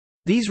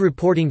 These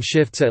reporting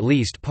shifts at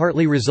least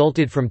partly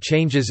resulted from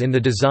changes in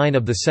the design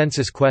of the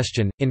census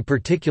question, in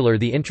particular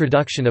the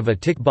introduction of a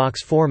tick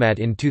box format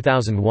in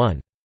 2001.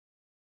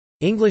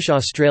 English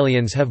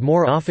Australians have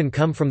more often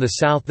come from the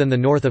south than the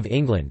north of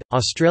England.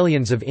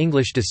 Australians of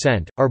English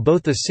descent are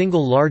both the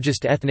single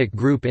largest ethnic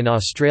group in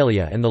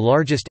Australia and the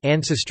largest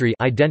ancestry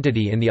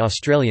identity in the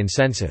Australian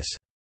census.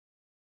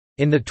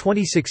 In the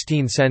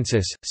 2016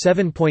 census,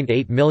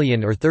 7.8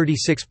 million, or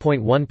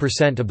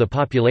 36.1% of the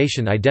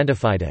population,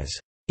 identified as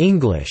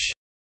English,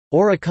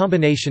 or a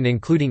combination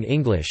including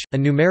English, a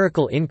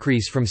numerical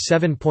increase from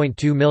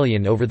 7.2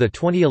 million over the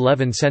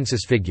 2011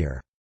 census figure.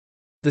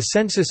 The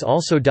census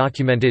also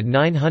documented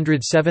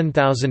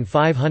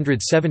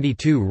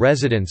 907,572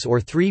 residents, or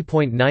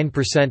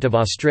 3.9% of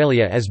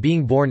Australia, as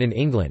being born in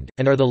England,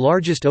 and are the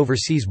largest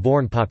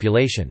overseas-born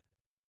population.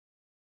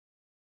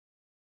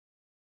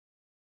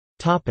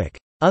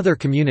 Other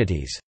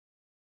communities.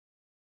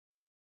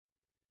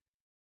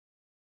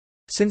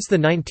 Since the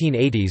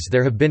 1980s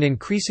there have been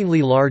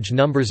increasingly large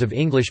numbers of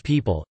English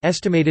people,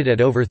 estimated at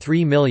over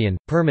 3 million,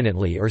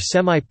 permanently or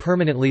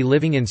semi-permanently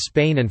living in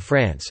Spain and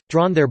France,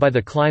 drawn there by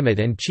the climate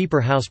and cheaper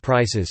house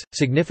prices.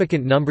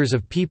 Significant numbers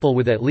of people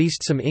with at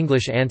least some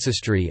English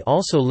ancestry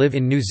also live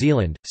in New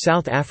Zealand,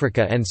 South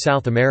Africa and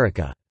South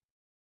America.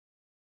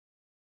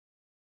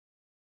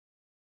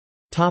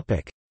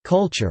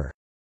 Culture.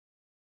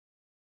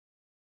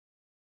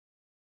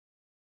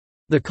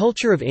 The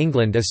culture of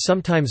England is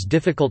sometimes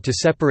difficult to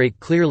separate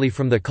clearly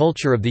from the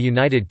culture of the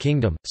United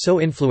Kingdom, so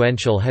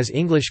influential has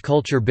English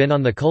culture been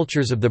on the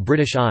cultures of the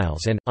British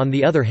Isles and, on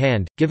the other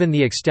hand, given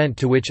the extent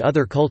to which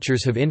other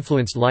cultures have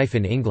influenced life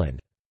in England.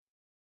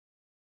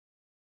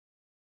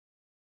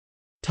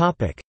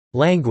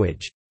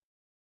 Language.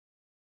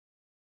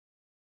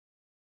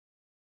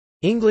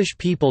 English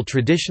people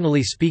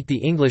traditionally speak the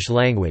English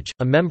language,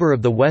 a member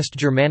of the West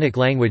Germanic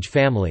language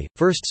family,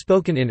 first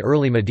spoken in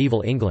early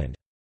medieval England.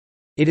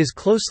 It is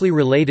closely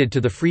related to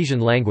the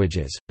Frisian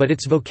languages, but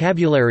its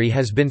vocabulary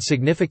has been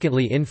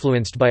significantly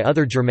influenced by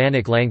other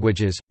Germanic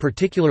languages,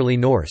 particularly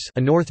Norse,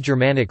 a North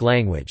Germanic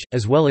language,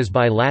 as well as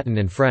by Latin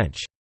and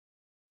French.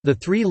 The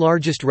three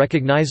largest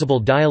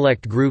recognizable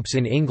dialect groups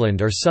in England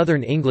are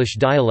Southern English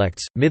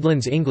dialects,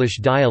 Midlands English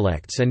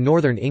dialects and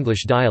Northern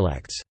English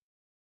dialects.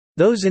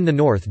 Those in the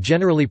north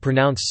generally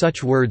pronounce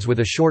such words with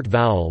a short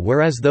vowel,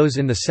 whereas those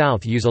in the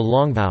south use a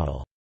long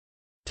vowel.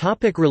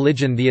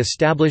 Religion. The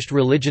established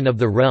religion of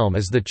the realm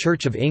is the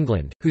Church of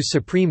England, whose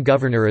supreme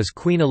governor is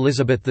Queen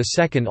Elizabeth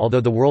II,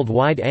 although the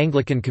worldwide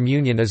Anglican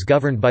Communion is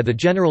governed by the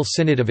General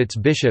Synod of its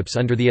bishops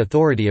under the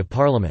authority of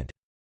Parliament.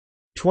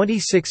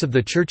 26 of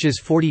the Church's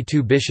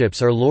 42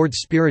 bishops are Lords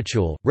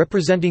Spiritual,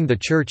 representing the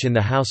Church in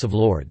the House of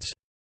Lords.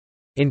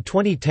 In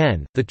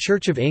 2010, the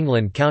Church of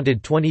England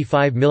counted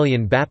 25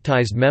 million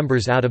baptised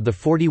members out of the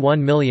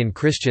 41 million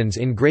Christians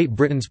in Great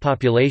Britain's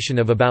population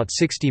of about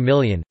 60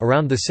 million.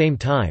 Around the same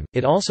time,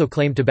 it also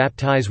claimed to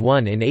baptise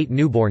 1 in 8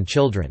 newborn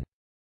children.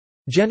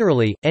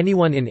 Generally,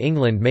 anyone in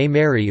England may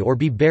marry or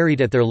be buried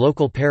at their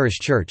local parish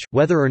church,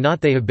 whether or not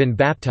they have been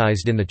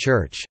baptised in the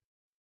church.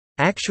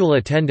 Actual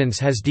attendance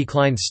has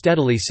declined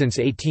steadily since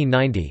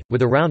 1890,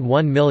 with around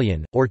 1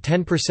 million, or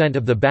 10%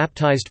 of the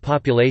baptized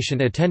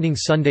population attending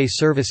Sunday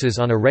services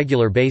on a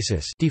regular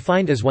basis,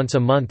 defined as once a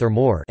month or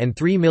more, and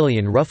 3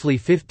 million, roughly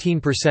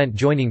 15%,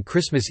 joining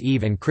Christmas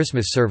Eve and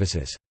Christmas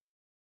services.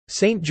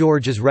 St.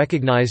 George is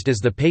recognized as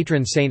the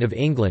patron saint of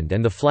England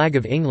and the flag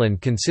of England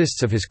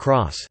consists of his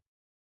cross.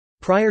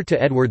 Prior to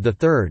Edward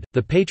III,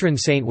 the patron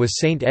saint was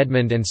St.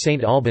 Edmund, and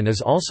St. Alban is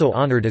also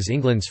honoured as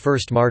England's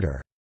first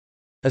martyr.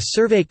 A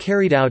survey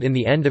carried out in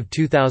the end of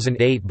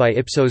 2008 by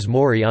Ipsos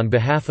Mori on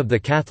behalf of the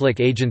Catholic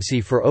Agency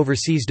for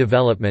Overseas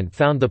Development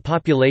found the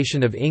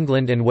population of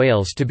England and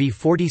Wales to be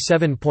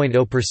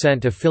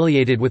 47.0%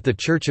 affiliated with the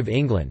Church of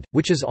England,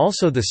 which is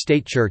also the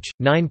state church,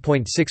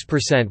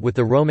 9.6% with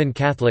the Roman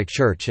Catholic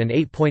Church and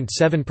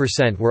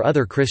 8.7% were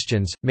other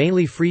Christians,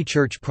 mainly Free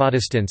Church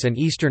Protestants and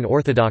Eastern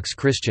Orthodox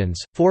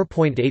Christians,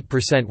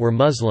 4.8% were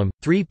Muslim,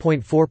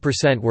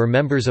 3.4% were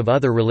members of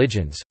other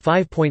religions,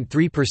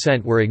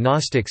 5.3% were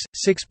agnostics,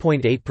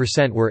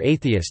 6.8% were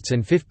atheists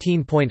and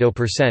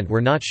 15.0%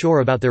 were not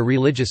sure about their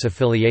religious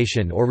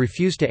affiliation or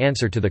refused to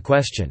answer to the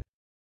question.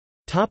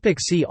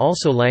 See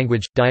also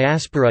Language,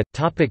 Diaspora.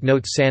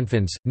 Notes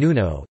Sanfons,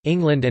 Nuno,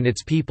 England and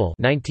Its People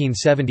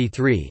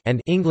 1973 and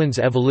England's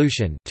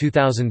Evolution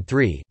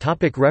 2003.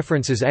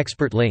 References.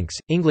 Expert links,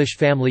 English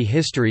family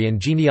history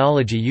and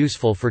genealogy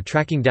useful for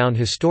tracking down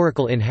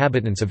historical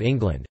inhabitants of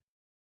England.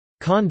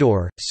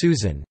 Condor,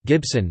 Susan,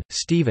 Gibson,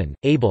 Stephen,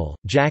 Abel,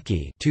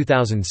 Jackie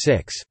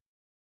 2006.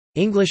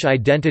 English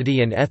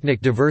Identity and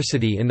Ethnic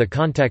Diversity in the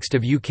Context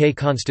of UK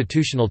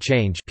Constitutional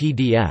Change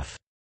PDF.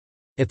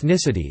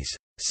 Ethnicities.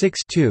 6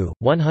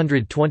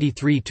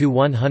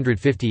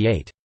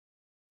 123–158.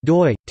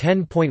 doi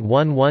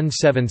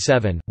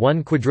 10.1177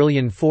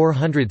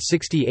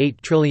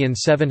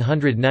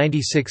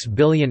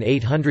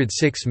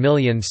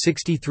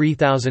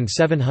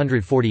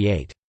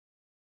 1,468,796,806,063,748.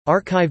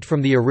 Archived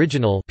from the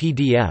original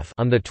PDF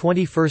on the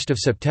 21st of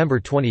September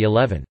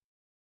 2011.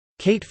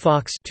 Kate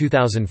Fox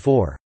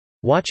 2004.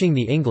 Watching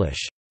the English.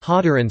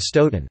 Hodder and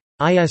Stoughton.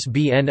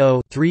 ISBN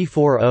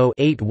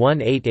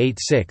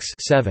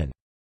 0-340-81886-7.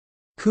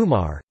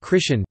 Kumar,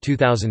 Krishan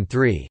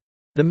 2003.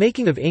 The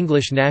Making of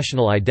English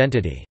National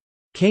Identity.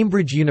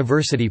 Cambridge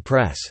University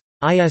Press.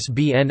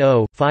 ISBN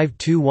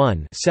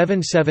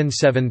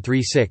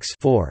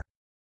 0-521-77736-4.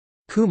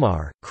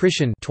 Kumar,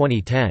 Krishan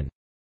 2010.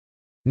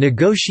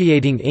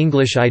 Negotiating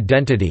English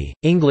Identity,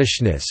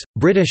 Englishness,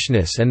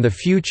 Britishness and the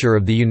Future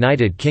of the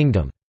United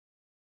Kingdom.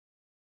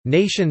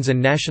 Nations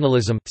and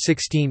Nationalism,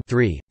 16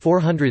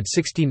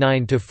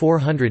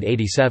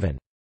 469–487.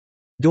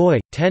 doi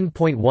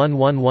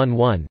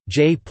 10.1111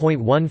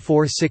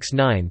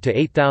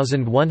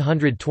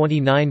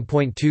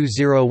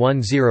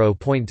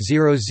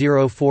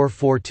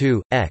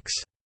 j.8149.8010.2010.00442 x.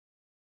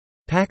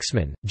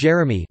 Paxman,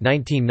 Jeremy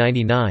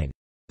 1999.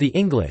 The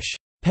English.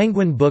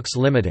 Penguin Books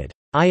Limited.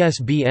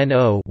 ISBN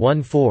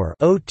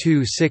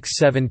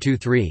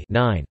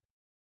 0-14-026723-9.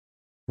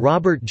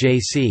 Robert J.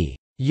 C.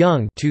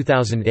 Young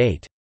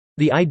 2008.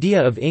 The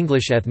Idea of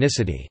English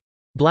Ethnicity.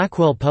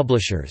 Blackwell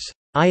Publishers.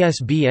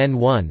 ISBN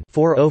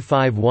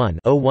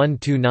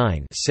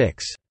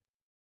 1-4051-0129-6.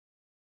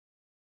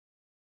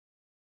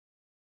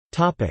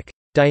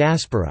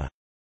 Diaspora.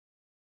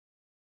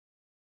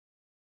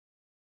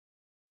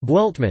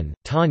 Bueltman,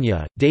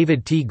 Tanya,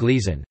 David T.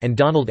 Gleason, and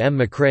Donald M.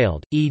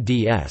 McCraeld,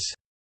 eds.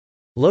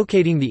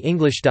 Locating the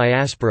English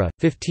Diaspora,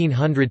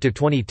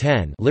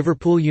 1500–2010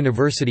 Liverpool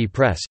University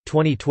Press,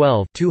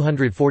 2012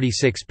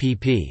 246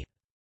 pp.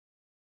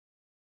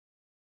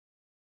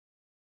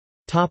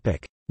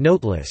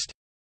 Notelist.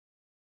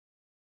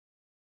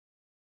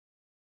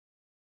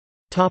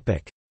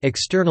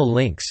 External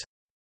links.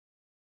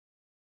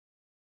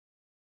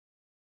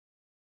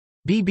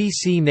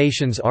 BBC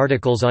Nations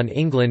articles on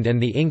England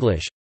and the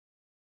English.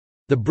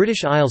 The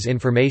British Isles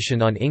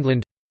information on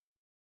England.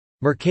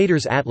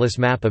 Mercator's Atlas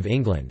map of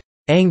England,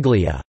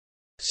 Anglia,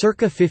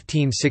 circa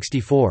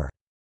 1564.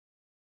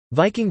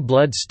 Viking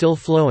Blood Still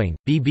Flowing,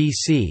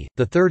 BBC,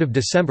 3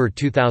 December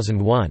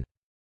 2001.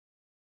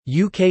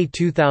 UK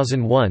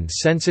 2001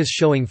 census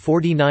showing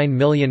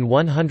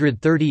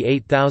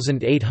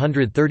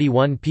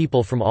 49,138,831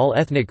 people from all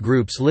ethnic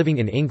groups living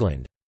in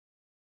England.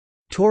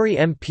 Tory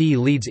MP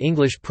leads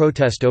English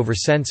protest over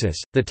census,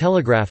 The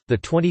Telegraph,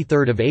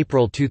 23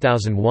 April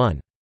 2001.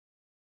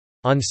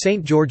 On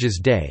St. George's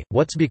Day,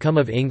 What's Become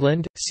of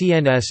England?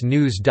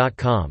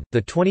 CNSnews.com,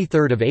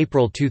 23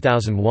 April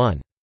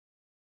 2001.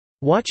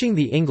 Watching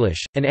the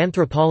English, an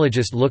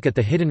anthropologist look at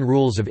the hidden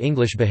rules of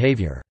English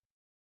behaviour.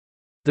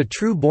 The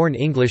True-Born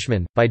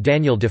Englishman, by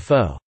Daniel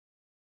Defoe.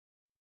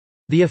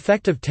 The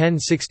Effect of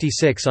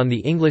 1066 on the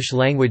English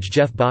Language,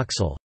 Jeff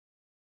Boxall.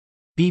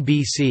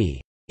 BBC.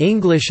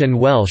 English and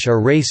Welsh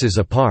are races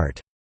apart.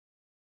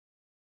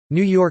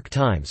 New York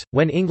Times,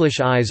 When English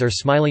Eyes Are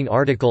Smiling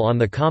article on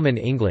the common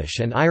English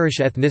and Irish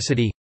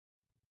ethnicity.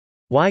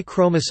 Y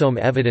chromosome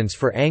evidence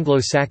for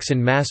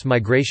Anglo-Saxon mass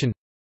migration.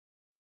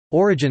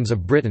 Origins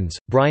of Britons,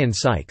 Brian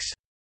Sykes.